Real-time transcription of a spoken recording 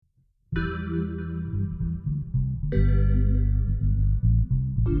Hey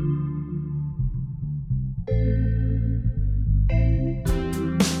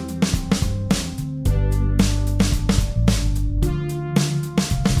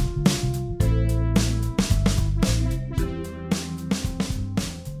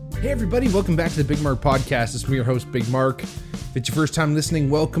everybody, welcome back to the Bigmark podcast. It's me, your host, Bigmark. If it's your first time listening,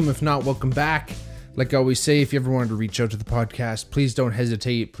 welcome. If not, welcome back. Like I always say, if you ever wanted to reach out to the podcast, please don't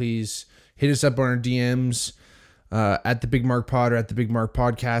hesitate. Please hit us up on our DMs at the Bigmark Pod or at the Bigmark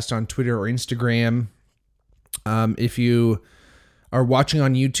Podcast on Twitter or Instagram. If you are watching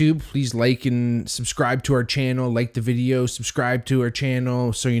on YouTube, please like and subscribe to our channel. Like the video, subscribe to our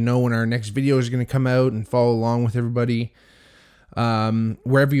channel so you know when our next video is going to come out and follow along with everybody.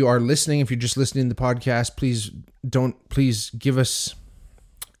 Wherever you are listening, if you're just listening to the podcast, please give us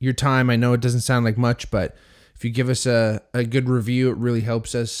your time. I know it doesn't sound like much, but if you give us a good review, it really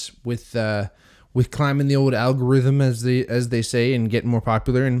helps us with climbing the old algorithm, as they say, and getting more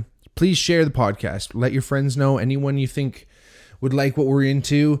popular. And please share the podcast. Let your friends know, anyone you think would like what we're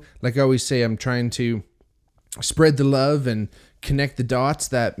into. Like I always say, I'm trying to spread the love and connect the dots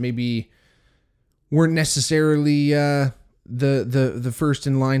that maybe weren't necessarily, the first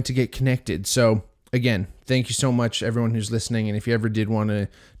in line to get connected. So again, thank you so much everyone who's listening. And if you ever did want to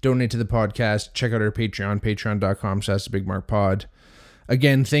donate to the podcast, check out our Patreon, patreon.com/thebigmarkpod.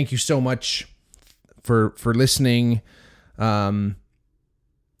 Again, thank you so much for listening. I'm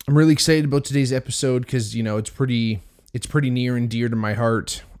really excited about today's episode because, you know, it's pretty near and dear to my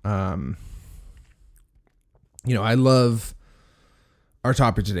heart. You know, I love our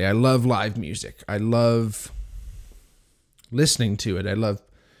topic today. I love live music. I love listening to it. I love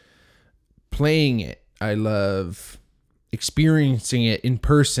playing it. I love experiencing it in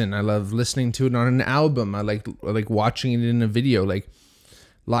person. I love listening to it on an album. I like watching it in a video. Like,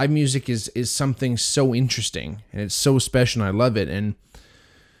 live music is something so interesting and it's so special. And I love it. And,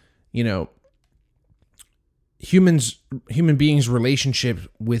 you know, human beings' relationship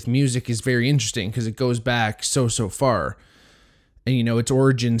with music is very interesting because it goes back so far. And, you know, its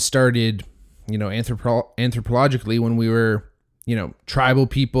origin started, you know, anthropologically when we were, you know, tribal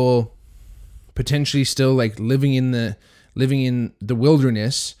people, potentially still like living in the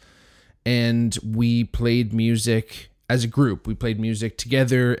wilderness, and we played music as a group. We played music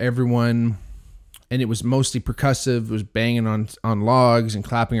together, everyone, and it was mostly percussive. It was banging on logs and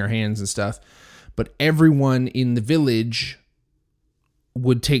clapping our hands and stuff. But everyone in the village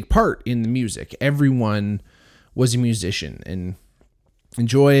would take part in the music. Everyone was a musician and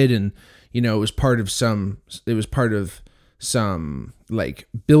enjoy it. And, you know, it was part of some like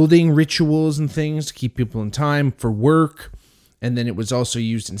building rituals and things to keep people in time for work. And then it was also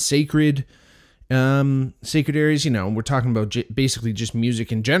used in sacred areas. You know, we're talking about basically just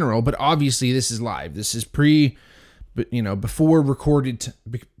music in general, but obviously this is live. This is before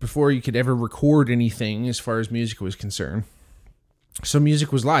you could ever record anything as far as music was concerned. So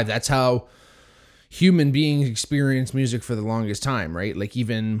music was live. That's how human beings experienced music for the longest time, right? Like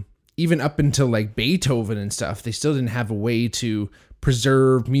even up until like Beethoven and stuff, they still didn't have a way to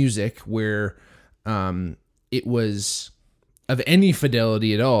preserve music where it was of any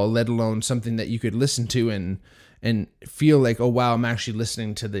fidelity at all, let alone something that you could listen to and feel like, oh wow, I'm actually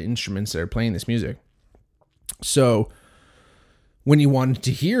listening to the instruments that are playing this music. So when you wanted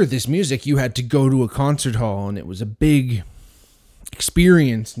to hear this music, you had to go to a concert hall, and it was a big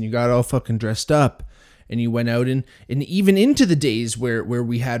experience, and you got all fucking dressed up. And you went out and even into the days where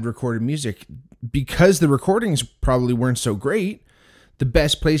we had recorded music, because the recordings probably weren't so great, the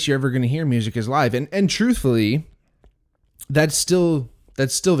best place you're ever going to hear music is live. And truthfully, that's still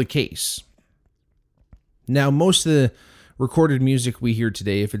the case. Now, most of the recorded music we hear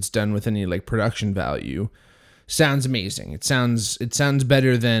today, if it's done with any like production value, sounds amazing. It sounds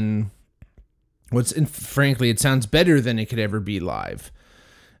better than frankly, it sounds better than it could ever be live.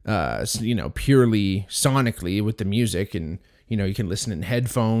 You know, purely sonically with the music, and, you know, you can listen in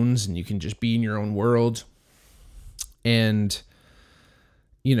headphones and you can just be in your own world. And,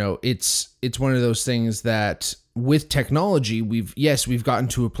 you know, it's one of those things that with technology, we've gotten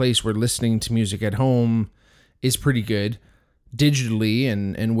to a place where listening to music at home is pretty good digitally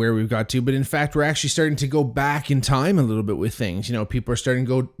and where we've got to. But in fact, we're actually starting to go back in time a little bit with things. You know, people are starting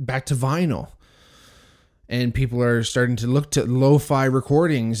to go back to vinyl. And people are starting to look to lo-fi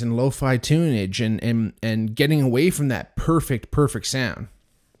recordings and lo-fi tunage and getting away from that perfect sound.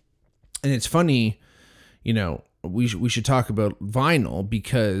 And it's funny, you know, we should talk about vinyl,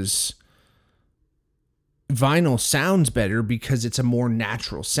 because vinyl sounds better because it's a more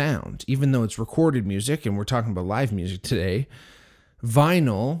natural sound. Even though it's recorded music, and we're talking about live music today,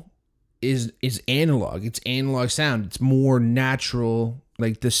 vinyl is analog. It's analog sound. It's more natural.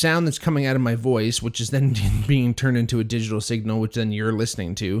 Like the sound that's coming out of my voice, which is then being turned into a digital signal, which then you're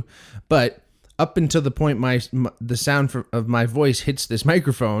listening to. But up until the point the sound of my voice hits this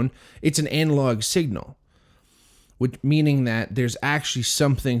microphone, it's an analog signal, which meaning that there's actually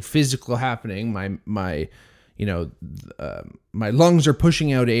something physical happening. My lungs are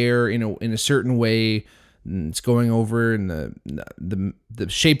pushing out air in a certain way. And it's going over, and the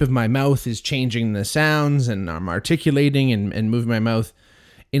shape of my mouth is changing the sounds, and I'm articulating and moving my mouth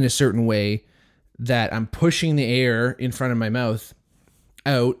in a certain way that I'm pushing the air in front of my mouth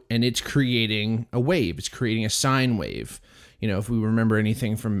out, and it's creating a wave. It's creating a sine wave. If we remember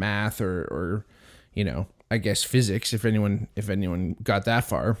anything from math or I guess physics, if anyone got that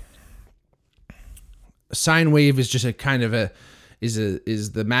far. A sine wave is just a kind of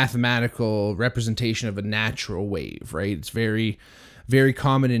is the mathematical representation of a natural wave, right? It's very, very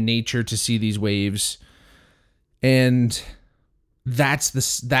common in nature to see these waves, and that's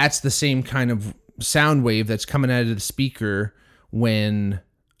the same kind of sound wave that's coming out of the speaker when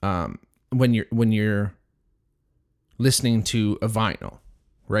you're listening to a vinyl,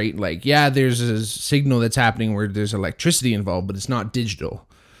 right? Like, yeah, there's a signal that's happening where there's electricity involved, but it's not digital.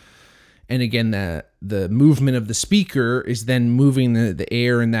 And again, the movement of the speaker is then moving the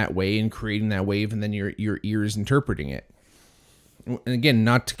air in that way and creating that wave, and then your ear is interpreting it. And again,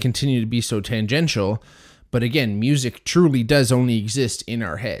 not to continue to be so tangential, but again, music truly does only exist in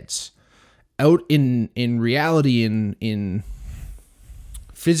our heads. Out in reality, in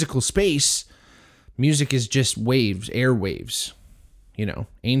physical space, music is just waves, air waves.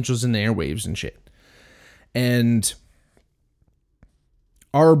 Angels in the airwaves and shit. And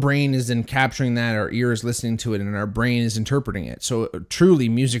our brain is then capturing that, our ear is listening to it, and our brain is interpreting it. So truly,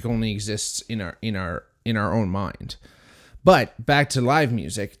 music only exists in our own mind. But back to live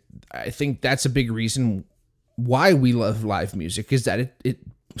music, I think that's a big reason why we love live music, is that it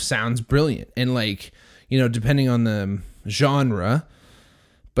sounds brilliant. And depending on the genre,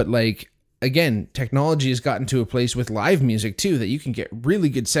 but again, technology has gotten to a place with live music too that you can get really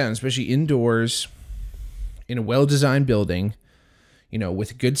good sound, especially indoors in a well-designed building.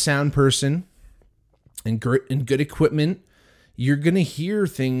 With a good sound person and good equipment, you're going to hear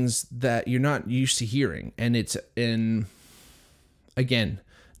things that you're not used to hearing. And again,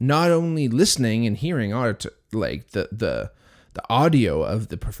 not only listening and hearing the audio of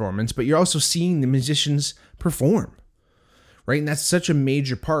the performance, but you're also seeing the musicians perform, right? And that's such a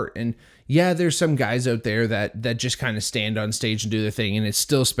major part. And yeah, there's some guys out there that just kind of stand on stage and do their thing, and it's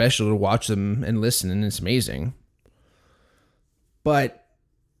still special to watch them and listen, and it's amazing. But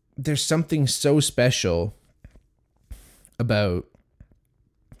there's something so special about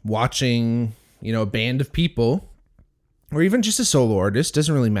watching, a band of people, or even just a solo artist,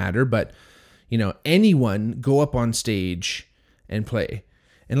 doesn't really matter, but, anyone go up on stage and play.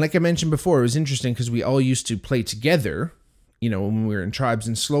 And like I mentioned before, it was interesting because we all used to play together, when we were in tribes,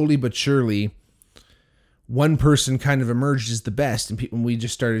 and slowly but surely, one person kind of emerged as the best, and we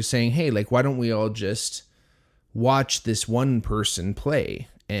just started saying, hey, why don't we all just watch this one person play?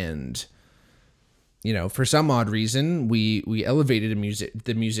 And for some odd reason we elevated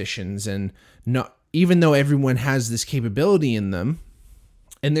the musicians, and not even though everyone has this capability in them,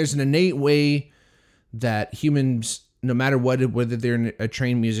 and there's an innate way that humans, no matter whether they're a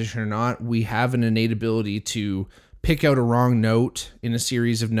trained musician or not, we have an innate ability to pick out a wrong note in a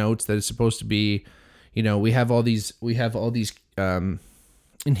series of notes that is supposed to be, we have all these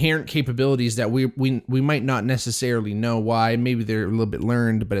inherent capabilities that we might not necessarily know why. Maybe they're a little bit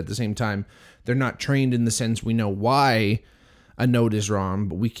learned, but at the same time, they're not trained in the sense we know why a note is wrong,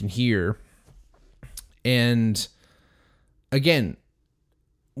 but we can hear. And again,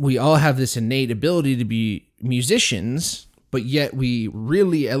 we all have this innate ability to be musicians, but yet we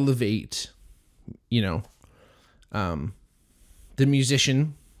really elevate, the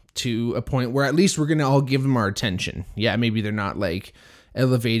musician to a point where at least we're going to all give them our attention. Yeah, maybe they're not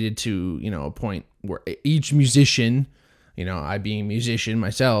elevated to, a point where each musician, I being a musician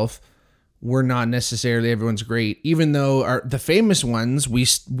myself, we're not necessarily everyone's great, even though the famous ones,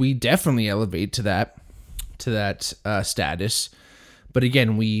 we definitely elevate to that status. But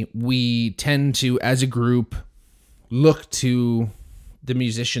again, we tend to, as a group, look to the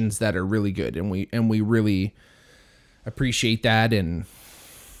musicians that are really good, and we really appreciate that. And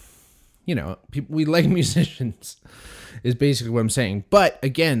we like musicians is basically what I'm saying. But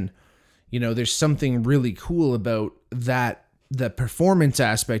again, there's something really cool about that, the performance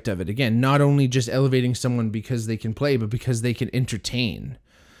aspect of it. Again, not only just elevating someone because they can play, but because they can entertain,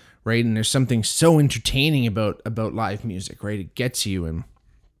 right? And there's something so entertaining about live music, right? It gets you. And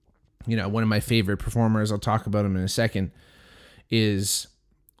one of my favorite performers, I'll talk about him in a second, is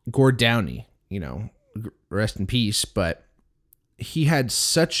Gord Downie, rest in peace, but he had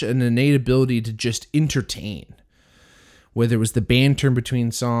such an innate ability to just entertain. Whether it was the banter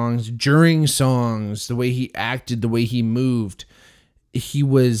between songs, during songs, the way he acted, the way he moved, he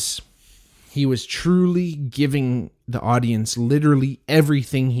was truly giving the audience literally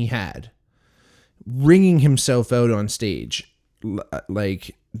everything he had, wringing himself out on stage,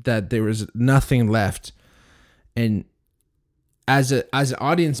 like that there was nothing left. And as an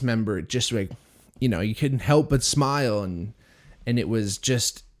audience member, it just like, you couldn't help but smile, and it was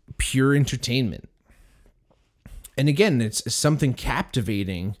just pure entertainment. And again, it's something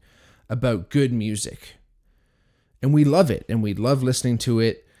captivating about good music. And we love it, and we love listening to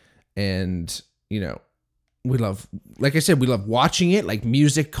it. And, we love, like I said, we love watching it, like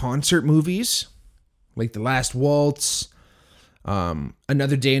music concert movies, like The Last Waltz,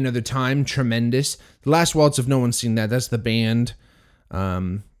 Another Day, Another Time, tremendous. The Last Waltz, if no one's seen that, that's the band.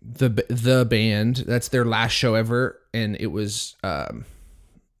 The band, that's their last show ever. And it was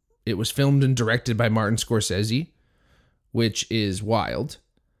filmed and directed by Martin Scorsese, which is wild.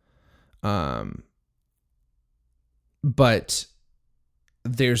 But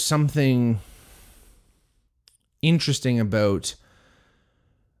there's something interesting about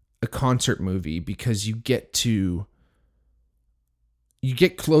a concert movie because you get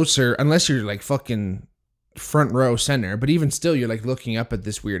closer, unless you're like fucking front row center, but even still, you're like looking up at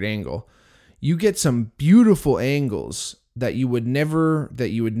this weird angle. You get some beautiful angles that you would never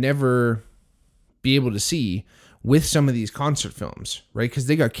be able to see with some of these concert films, right? Because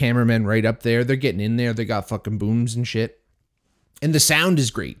they got cameramen right up there. They're getting in there. They got fucking booms and shit. And the sound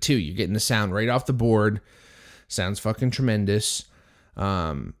is great, too. You're getting the sound right off the board. Sounds fucking tremendous.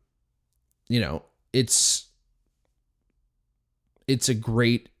 It's a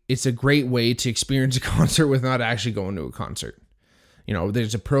great way to experience a concert with not actually going to a concert.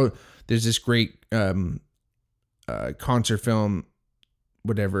 There's this great concert film,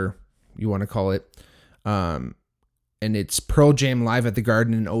 whatever you want to call it. And it's Pearl Jam live at the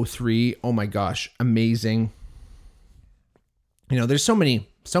Garden in 2003. Oh my gosh, amazing. There's so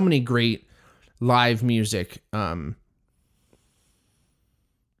many great live music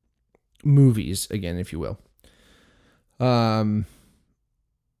movies, again, if you will.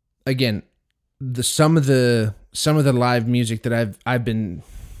 Again, some of the live music that I've been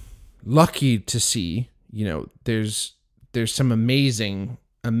lucky to see, there's some amazing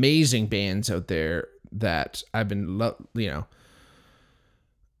bands out there that I've been,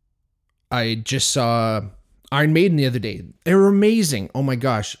 I just saw Iron Maiden the other day. They were amazing. Oh my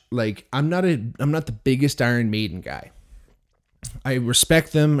gosh. Like, I'm not the biggest Iron Maiden guy. I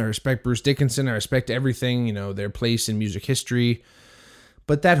respect them. I respect Bruce Dickinson. I respect everything, their place in music history.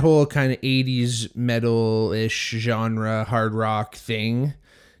 But that whole kind of 80s metal-ish genre, hard rock thing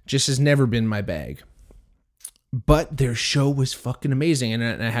just has never been my bag. But their show was fucking amazing. And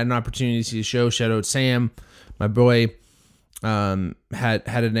I had an opportunity to see the show. Shout out Sam, my boy, had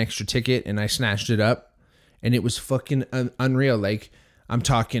an extra ticket, and I snatched it up. And it was fucking unreal. Like, I'm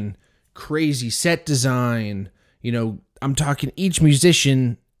talking crazy set design. I'm talking each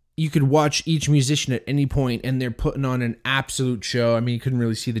musician. You could watch each musician at any point, and they're putting on an absolute show. I mean, you couldn't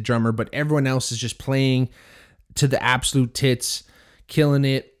really see the drummer, but everyone else is just playing to the absolute tits, killing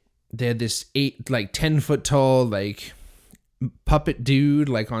it. They had this 10 foot tall, like, puppet dude,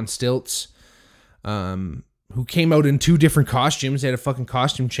 like, on stilts, who came out in 2 different costumes. They had a fucking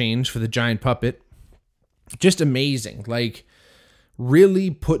costume change for the giant puppet. Just amazing. Like, really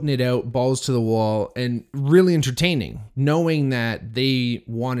putting it out, balls to the wall, and really entertaining, knowing that they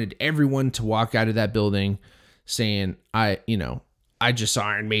wanted everyone to walk out of that building saying, I just saw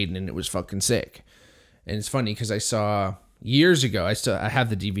Iron Maiden and it was fucking sick. And it's funny because I saw years ago, I have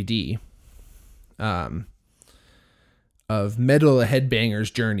the DVD of Metal Headbanger's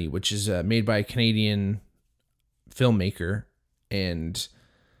Journey, which is made by a Canadian filmmaker, and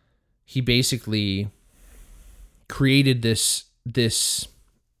he basically created this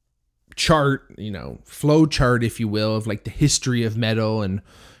chart, flow chart, if you will, of like the history of metal and,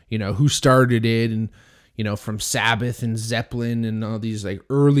 who started it, and, from Sabbath and Zeppelin and all these like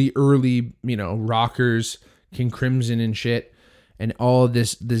early, rockers, King Crimson and shit, and all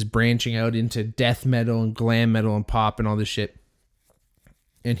this branching out into death metal and glam metal and pop and all this shit.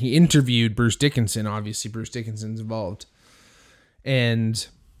 And he interviewed Bruce Dickinson. Obviously, Bruce Dickinson's involved. And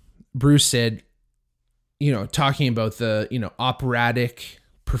Bruce said, talking about the, operatic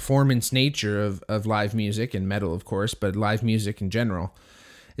performance nature of live music and metal, of course, but live music in general,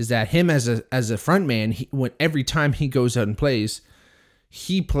 is that him as a front man, every time he goes out and plays,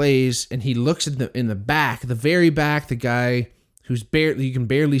 he plays and he looks in the back, the very back, the guy who's barely, you can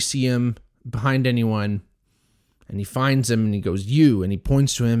barely see him behind anyone, and he finds him and he goes, you, and he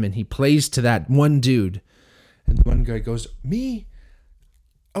points to him and he plays to that one dude, and the one guy goes, me?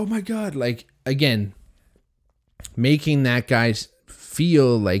 Oh my God. Like, again, making that guy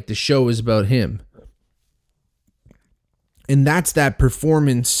feel like the show is about him. And that's that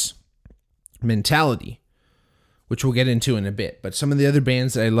performance mentality, which we'll get into in a bit. But some of the other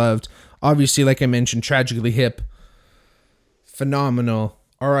bands that I loved, obviously, like I mentioned, Tragically Hip, phenomenal.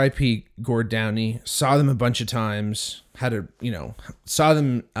 R.I.P. Gord Downey. Saw them a bunch of times. Saw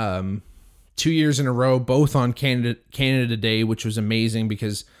them 2 years in a row, both on Canada Day, which was amazing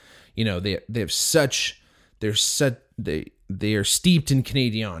because, they are steeped in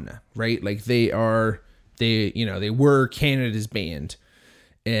Canadiana, right? Like they were Canada's band,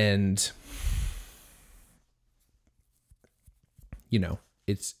 and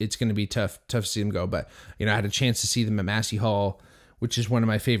it's going to be tough to see them go. But I had a chance to see them at Massey Hall, which is one of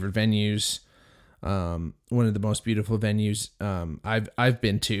my favorite venues, one of the most beautiful venues I've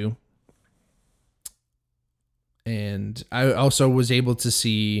been to. And I also was able to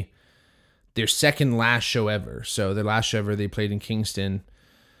see their second last show ever. So their last show ever, they played in Kingston,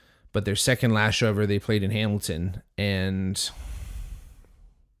 but their second last show ever, they played in Hamilton. And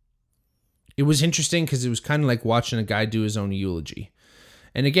it was interesting because it was kind of like watching a guy do his own eulogy.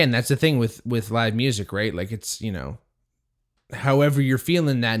 And again, that's the thing with live music, right? Like it's, however you're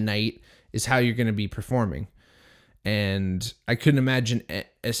feeling that night is how you're going to be performing. And I couldn't imagine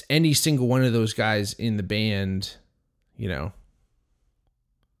as any single one of those guys in the band,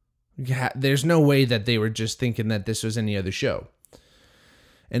 there's no way that they were just thinking that this was any other show.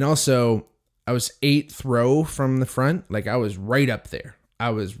 And also, I was 8th row from the front. Like I was right up there. I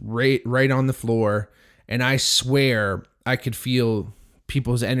was right on the floor. And I swear I could feel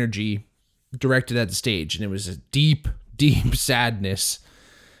people's energy directed at the stage. And it was a deep, deep sadness.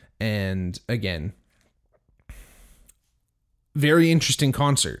 And again, very interesting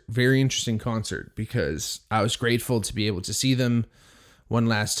concert because I was grateful to be able to see them one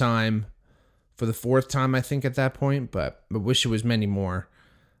last time for the 4th time, I think, at that point, but I wish it was many more.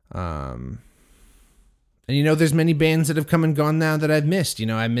 And there's many bands that have come and gone now that I've missed.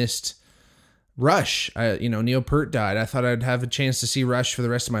 I missed Rush. Neil Peart died. I thought I'd have a chance to see Rush for the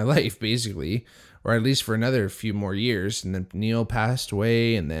rest of my life, basically, or at least for another few more years. And then Neil passed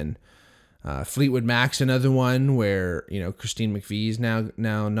away, and then Fleetwood Mac's another one where, Christine McVie's now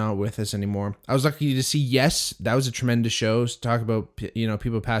not with us anymore. I was lucky to see Yes. That was a tremendous show. To talk about,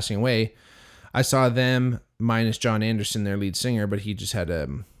 people passing away. I saw them minus John Anderson, their lead singer, but he just had a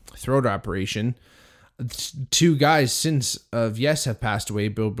throat operation. 2 guys since of Yes have passed away,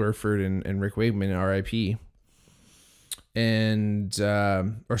 Bill Burford and Rick Wakeman, R.I.P. And,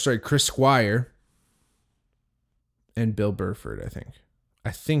 Chris Squire and Bill Burford, I think. I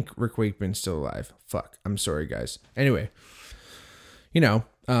think Rick Wakeman's still alive. Fuck. I'm sorry, guys. Anyway,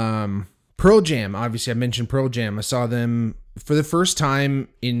 Pearl Jam. Obviously, I mentioned Pearl Jam. I saw them for the first time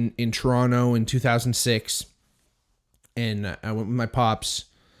in Toronto in 2006. And I went with my pops.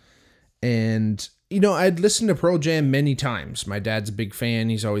 And, I'd listened to Pearl Jam many times. My dad's a big fan.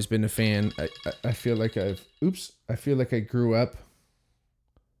 He's always been a fan. I feel like I grew up.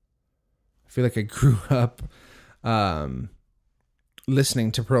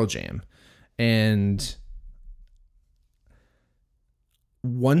 Listening to Pearl Jam. And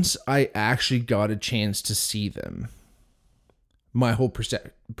once I actually got a chance to see them, my whole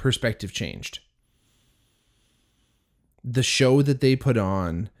perspective changed. The show that they put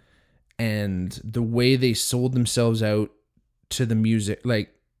on and the way they sold themselves out to the music,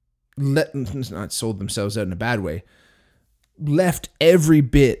 not sold themselves out in a bad way, left every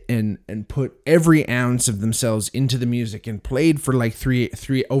bit and put every ounce of themselves into the music and played for like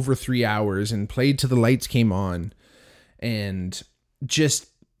over 3 hours and played till the lights came on, and just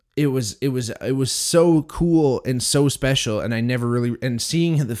it was so cool and so special. And I never really, and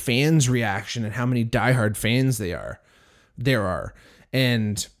seeing the fans' reaction and how many diehard fans there are,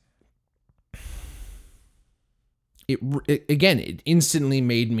 and it instantly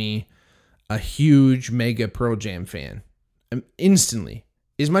made me a huge mega Pearl Jam fan. Instantly,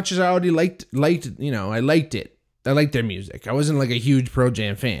 as much as I already liked, I liked it. I liked their music. I wasn't like a huge Pearl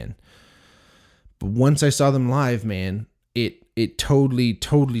Jam fan, but once I saw them live, man, it totally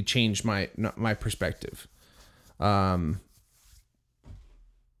changed my perspective. And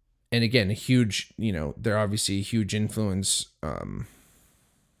again, a huge, they're obviously a huge influence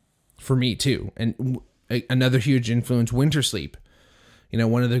for me too. And another huge influence, Winter Sleep.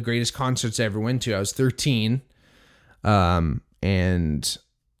 One of the greatest concerts I ever went to. I was 13. and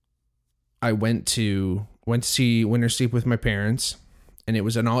I went to see Winter Sleep with my parents, and it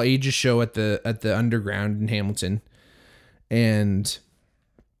was an all ages show at the Underground in Hamilton. And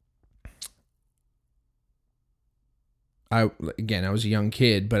I was a young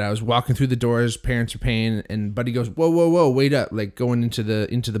kid, but I was walking through the doors, parents are paying, and Buddy goes, whoa, wait up, like going into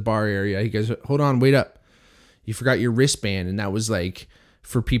the bar area. He goes, hold on, wait up. You forgot your wristband. And that was like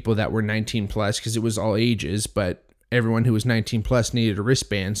for people that were 19 plus, because it was all ages, but everyone who was 19 plus needed a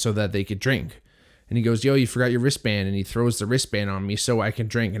wristband so that they could drink. And he goes, yo, you forgot your wristband. And he throws the wristband on me so I can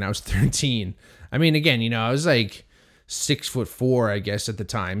drink. And I was 13. I mean, again, I was like 6'4", I guess, at the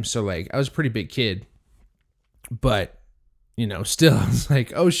time. So like I was a pretty big kid, but still I was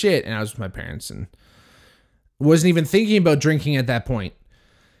like, oh shit. And I was with my parents and wasn't even thinking about drinking at that point.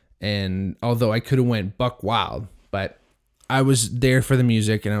 And although I could have went buck wild, but I was there for the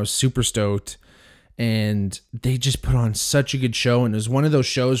music and I was super stoked. And they just put on such a good show. And it was one of those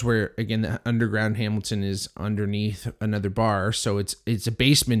shows where, again, the Underground Hamilton is underneath another bar. So it's a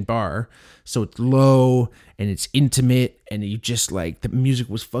basement bar. So it's low and it's intimate. And you just like, the music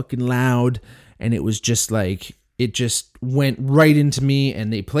was fucking loud. And it was just like, it just went right into me.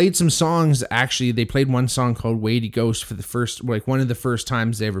 And they played some songs. Actually, they played one song called Weighty Ghost for one of the first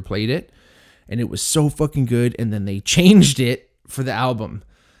times they ever played it. And it was so fucking good. And then they changed it for the album.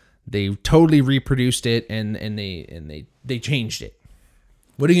 They totally reproduced it and they changed it.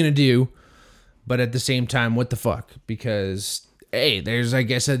 What are you going to do? But at the same time, what the fuck? Because, hey, there's, I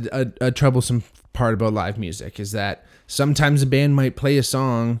guess, a troublesome part about live music is that sometimes a band might play a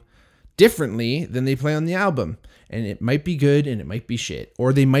song differently than they play on the album. And it might be good and it might be shit.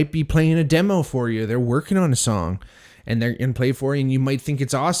 Or they might be playing a demo for you. They're working on a song and they're going to play for you and you might think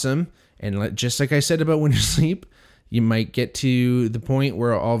it's awesome. And just like I said about Winter Sleep, you might get to the point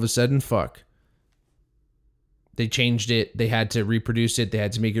where all of a sudden, fuck, they changed it. They had to reproduce it. They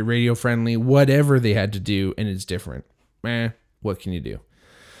had to make it radio friendly, whatever they had to do. And it's different. What can you do?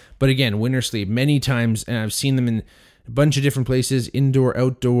 But again, Winter Sleep many times, and I've seen them in a bunch of different places, indoor,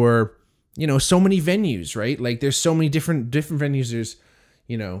 outdoor, so many venues, right? Like there's so many different venues. There's,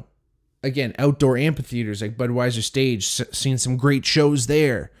 again, outdoor amphitheaters like Budweiser Stage, seen some great shows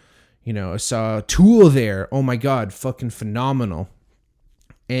there. I saw Tool there. Oh my God, fucking phenomenal.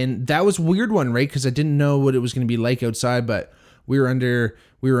 And that was a weird one, right? Because I didn't know what it was going to be like outside, but we were under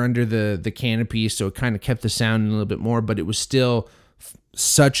the canopy, so it kind of kept the sound a little bit more, but it was still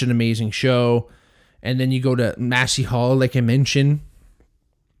such an amazing show. And then you go to Massey Hall, like I mentioned,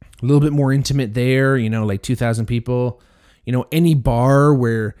 a little bit more intimate there, like 2,000 people. Any bar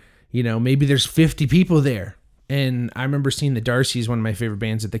where, maybe there's 50 people there. And I remember seeing the Darcys, one of my favorite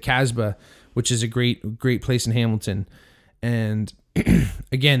bands, at the Casbah, which is a great place in Hamilton. And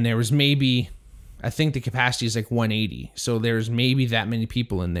again, there was maybe, I think the capacity is like 180. So there's maybe that many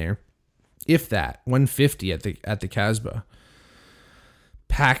people in there. If that, 150 at the Casbah.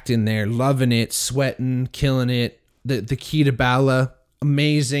 Packed in there, loving it, sweating, killing it. The Key to Bala,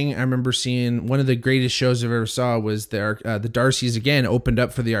 amazing. I remember seeing one of the greatest shows I've ever saw was the Darcys again opened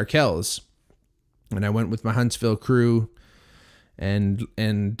up for the Arkells. And I went with my Huntsville crew and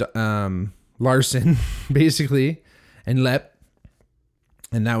Larson, basically, and Lep.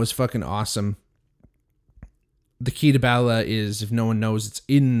 And that was fucking awesome. The Key to Bala is, if no one knows, it's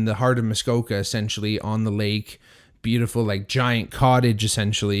in the heart of Muskoka, essentially, on the lake. Beautiful, like, giant cottage,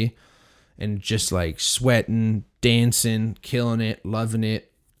 essentially. And just, like, sweating, dancing, killing it, loving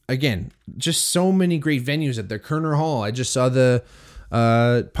it. Again, just so many great venues at there. Kerner Hall, I just saw the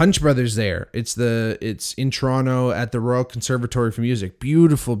Punch Brothers there. It's in Toronto at the Royal Conservatory for Music.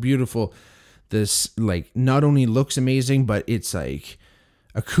 Beautiful. This like not only looks amazing, but it's like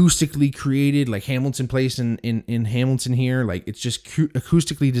acoustically created, like Hamilton Place in Hamilton here. Like it's just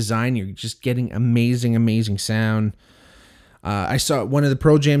acoustically designed. You're just getting amazing sound. I saw one of the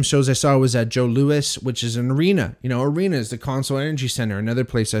Pro Jam shows I saw was at Joe Louis, which is an arena. Arena is the Console Energy Center. Another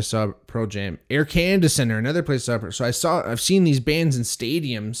place I saw Pro Jam. Air Canada Center, another place I saw. So I've seen these bands in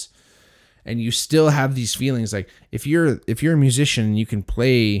stadiums, and you still have these feelings. Like if you're a musician and you can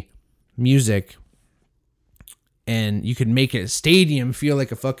play music, and you can make a stadium feel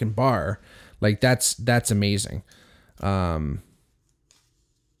like a fucking bar, like that's amazing.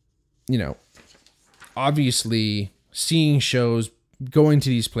 Obviously, seeing shows, going to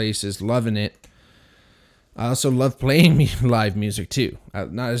these places, loving it. I also love playing live music too.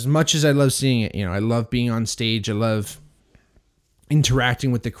 Not as much as I love seeing it. I love being on stage. I love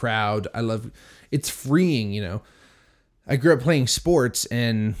interacting with the crowd. It's freeing. I grew up playing sports,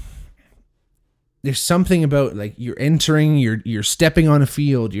 and there's something about like you're entering, you're stepping on a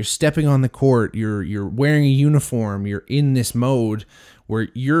field, you're stepping on the court, you're wearing a uniform, you're in this mode where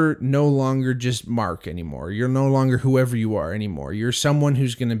you're no longer just Mark anymore. You're no longer whoever you are anymore. You're someone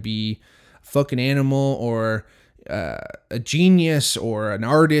who's going to be a fucking animal or a genius or an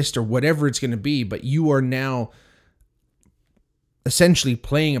artist or whatever it's going to be, but you are now essentially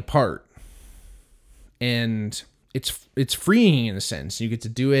playing a part. And it's freeing in a sense. You get to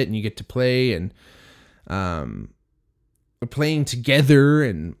do it and you get to play, and playing together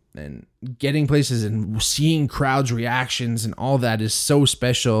and getting places and seeing crowds' reactions and all that is so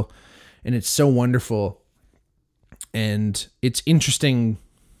special, and it's so wonderful. And it's interesting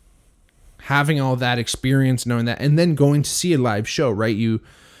having all that experience, knowing that, and then going to see a live show, right? You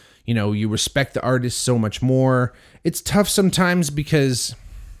respect the artist so much more. It's tough sometimes because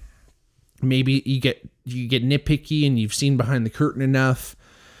maybe you get nitpicky and you've seen behind the curtain enough,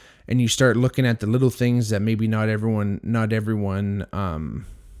 and you start looking at the little things that maybe not everyone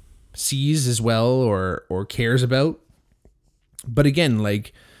sees as well or cares about. But again,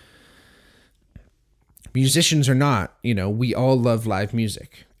 like, musicians or not, we all love live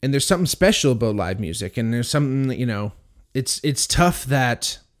music, and there's something special about live music, and there's something, it's tough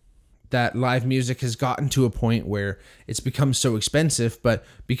that live music has gotten to a point where it's become so expensive, but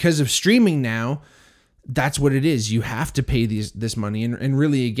because of streaming now, that's what it is. You have to pay this money. And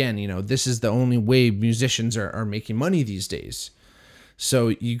really, again, this is the only way musicians are making money these days. So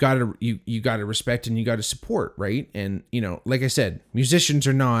you gotta respect and you gotta support, right? And, like I said, musicians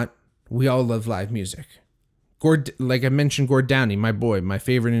or not, we all love live music. Like I mentioned, Gord Downie, my boy, my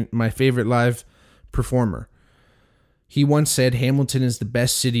favorite live performer. He once said Hamilton is the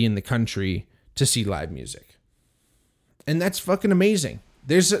best city in the country to see live music. And that's fucking amazing.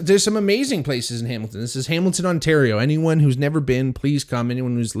 There's some amazing places in Hamilton. This is Hamilton, Ontario. Anyone who's never been, please come.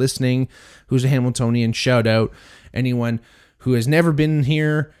 Anyone who's listening, who's a Hamiltonian, shout out. Anyone who has never been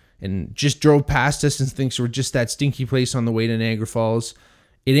here and just drove past us and thinks we're just that stinky place on the way to Niagara Falls,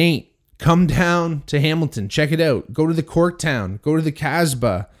 it ain't. Come down to Hamilton. Check it out. Go to the Corktown. Go to the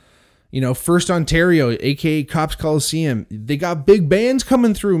Casbah. First Ontario, aka Cops Coliseum. They got big bands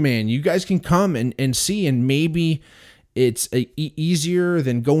coming through, man. You guys can come and see, and maybe it's easier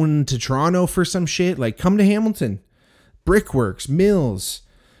than going to Toronto for some shit. Like, come to Hamilton. Brickworks, Mills.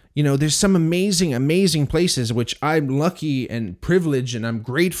 There's some amazing places, which I'm lucky and privileged, and I'm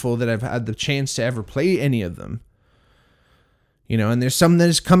grateful that I've had the chance to ever play any of them. And there's some that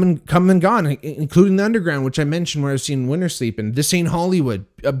has come and gone, including the Underground, which I mentioned where I've seen Winter Sleep, and This Ain't Hollywood,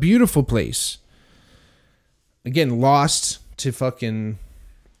 a beautiful place. Again, lost to fucking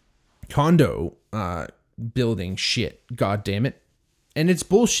condo building shit, god damn it. And it's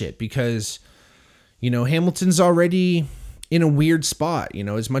bullshit because, Hamilton's already in a weird spot.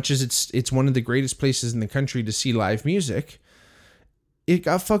 As much as it's one of the greatest places in the country to see live music, it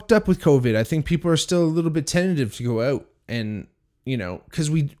got fucked up with COVID. I think people are still a little bit tentative to go out, and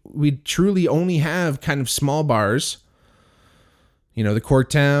because we truly only have kind of small bars, the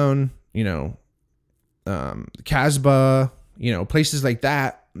Corktown, the Casbah, places like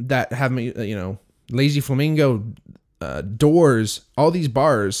that have, Lazy Flamingo, Doors, all these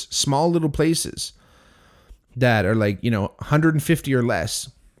bars, small little places that are like, 150 or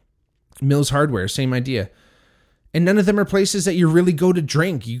less. Mills Hardware, same idea. And none of them are places that you really go to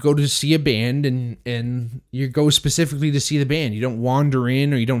drink. You go to see a band and you go specifically to see the band. You don't wander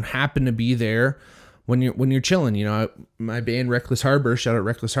in, or you don't happen to be there when you're chilling. My band Reckless Harbor, shout out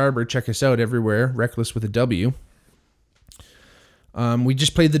Reckless Harbor. Check us out everywhere. Reckless with a W. We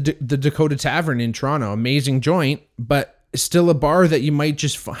just played the Dakota Tavern in Toronto. Amazing joint, but still a bar that you might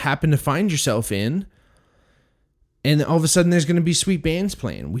just happen to find yourself in. And all of a sudden there's going to be sweet bands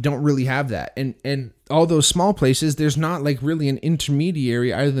playing. We don't really have that. And all those small places, there's not like really an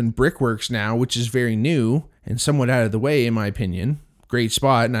intermediary other than Brickworks now, which is very new and somewhat out of the way, in my opinion. Great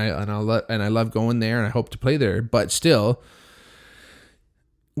spot. And I love going there, and I hope to play there. But still,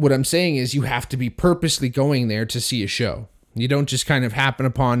 what I'm saying is you have to be purposely going there to see a show. You don't just kind of happen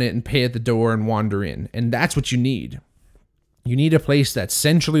upon it and pay at the door and wander in. And that's what you need. You need a place that's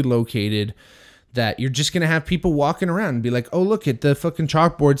centrally located, that you're just going to have people walking around and be like, oh, look at the fucking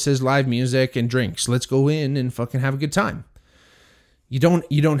chalkboard says live music and drinks. Let's go in and fucking have a good time. You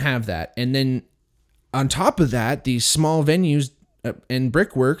don't have that. And then on top of that, these small venues and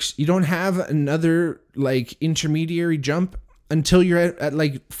Brickworks, you don't have another like intermediary jump until you're at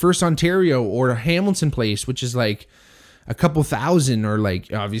like First Ontario or Hamilton Place, which is like a couple thousand, or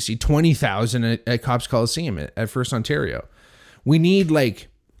like obviously 20,000 at Cops Coliseum at First Ontario. We need like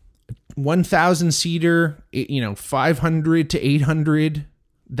 1,000 seater, 500 to 800,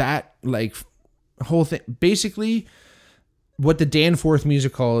 that like whole thing. Basically, what the Danforth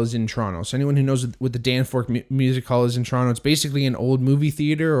Music Hall is in Toronto. So anyone who knows what the Danforth Music Hall is in Toronto, it's basically an old movie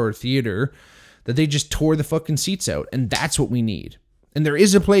theater or theater that they just tore the fucking seats out. And that's what we need. And there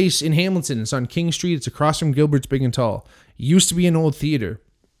is a place in Hamilton. It's on King Street. It's across from Gilbert's Big and Tall. It used to be an old theater.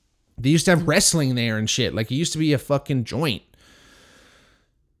 They used to have wrestling there and shit. Like, it used to be a fucking joint.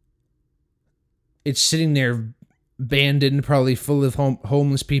 It's sitting there abandoned, probably full of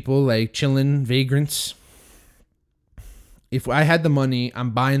homeless people, like chilling, vagrants. If I had the money,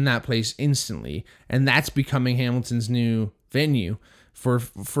 I'm buying that place instantly. And that's becoming Hamilton's new venue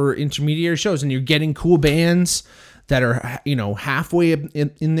for intermediary shows. And you're getting cool bands that are, you know, halfway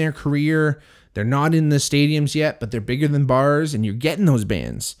in their career. They're not in the stadiums yet, but they're bigger than bars, and you're getting those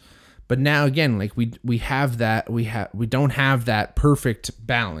bands. But now again, like we have that, we don't have that perfect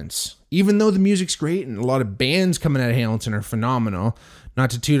balance. Even though the music's great and a lot of bands coming out of Hamilton are phenomenal, not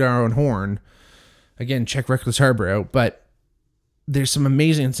to toot our own horn. Again, check Reckless Harbor out, but there's some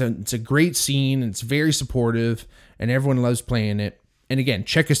amazing, it's a great scene, it's very supportive, and everyone loves playing it. And again,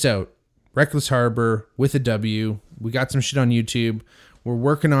 check us out. Reckless Harbor with a W. We got some shit on YouTube. We're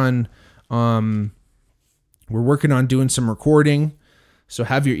working on doing some recording. So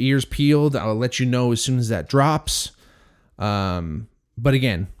have your ears peeled. I'll let you know as soon as that drops. But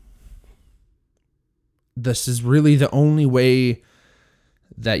again, this is really the only way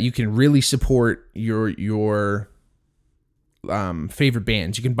that you can really support your favorite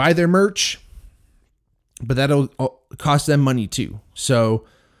bands. You can buy their merch, but that'll cost them money too. So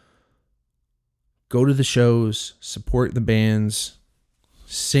go to the shows, support the bands,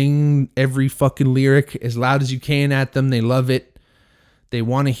 sing every fucking lyric as loud as you can at them. They love it. They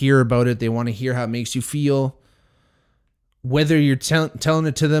want to hear about it. They want to hear how it makes you feel. Whether you're telling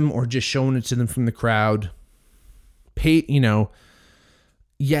it to them or just showing it to them from the crowd. Pay,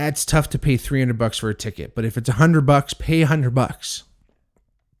 yeah, it's tough to pay $300 for a ticket, but if it's $100, pay $100.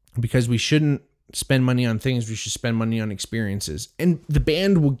 Because we shouldn't spend money on things, we should spend money on experiences. And the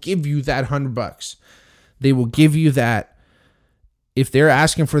band will give you that $100. They will give you that. If they're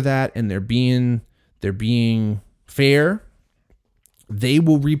asking for that and they're being fair, they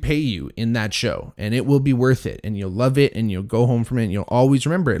will repay you in that show, and it will be worth it, and you'll love it, and you'll go home from it, and you'll always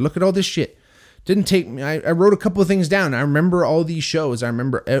remember it. Look at all this shit. Didn't take me. I wrote a couple of things down. I remember all these shows. I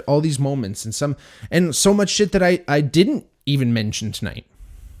remember all these moments and so much shit that I didn't even mention tonight.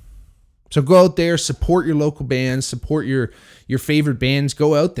 So go out there, support your local bands, support your favorite bands.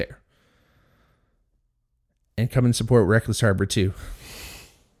 Go out there and come and support Reckless Harbor too.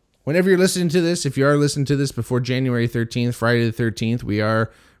 Whenever you're listening to this, if you are listening to this before January 13th, Friday the 13th,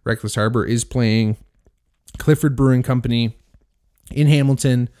 Reckless Harbor is playing Clifford Brewing Company in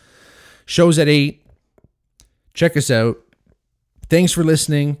Hamilton. Shows at 8. Check us out. Thanks for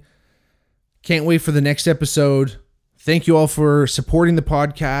listening. Can't wait for the next episode. Thank you all for supporting the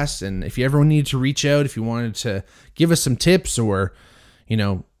podcast. And if you ever needed to reach out, if you wanted to give us some tips, or,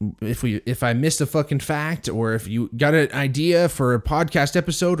 if I missed a fucking fact, or if you got an idea for a podcast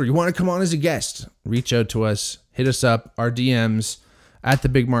episode, or you want to come on as a guest, reach out to us. Hit us up, our DMs at the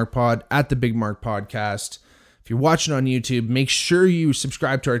Bigmark Pod, at the Bigmark Podcast. If you're watching on YouTube, make sure you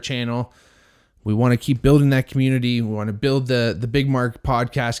subscribe to our channel. We want to keep building that community. We want to build the Bigmark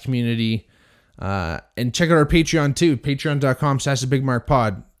podcast community. And check out our Patreon too.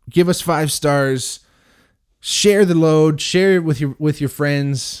 Patreon.com/thebigmarkpod. Give us 5 stars. Share the load. Share it with your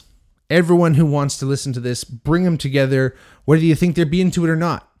friends. Everyone who wants to listen to this, bring them together. Whether you think they're being to it or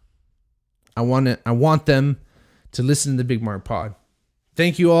not. I want them to listen to the Bigmark Pod.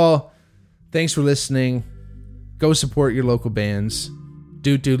 Thank you all. Thanks for listening. Go support your local bands.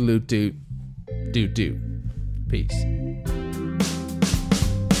 Doot doot doot doot. Doot doot. Peace.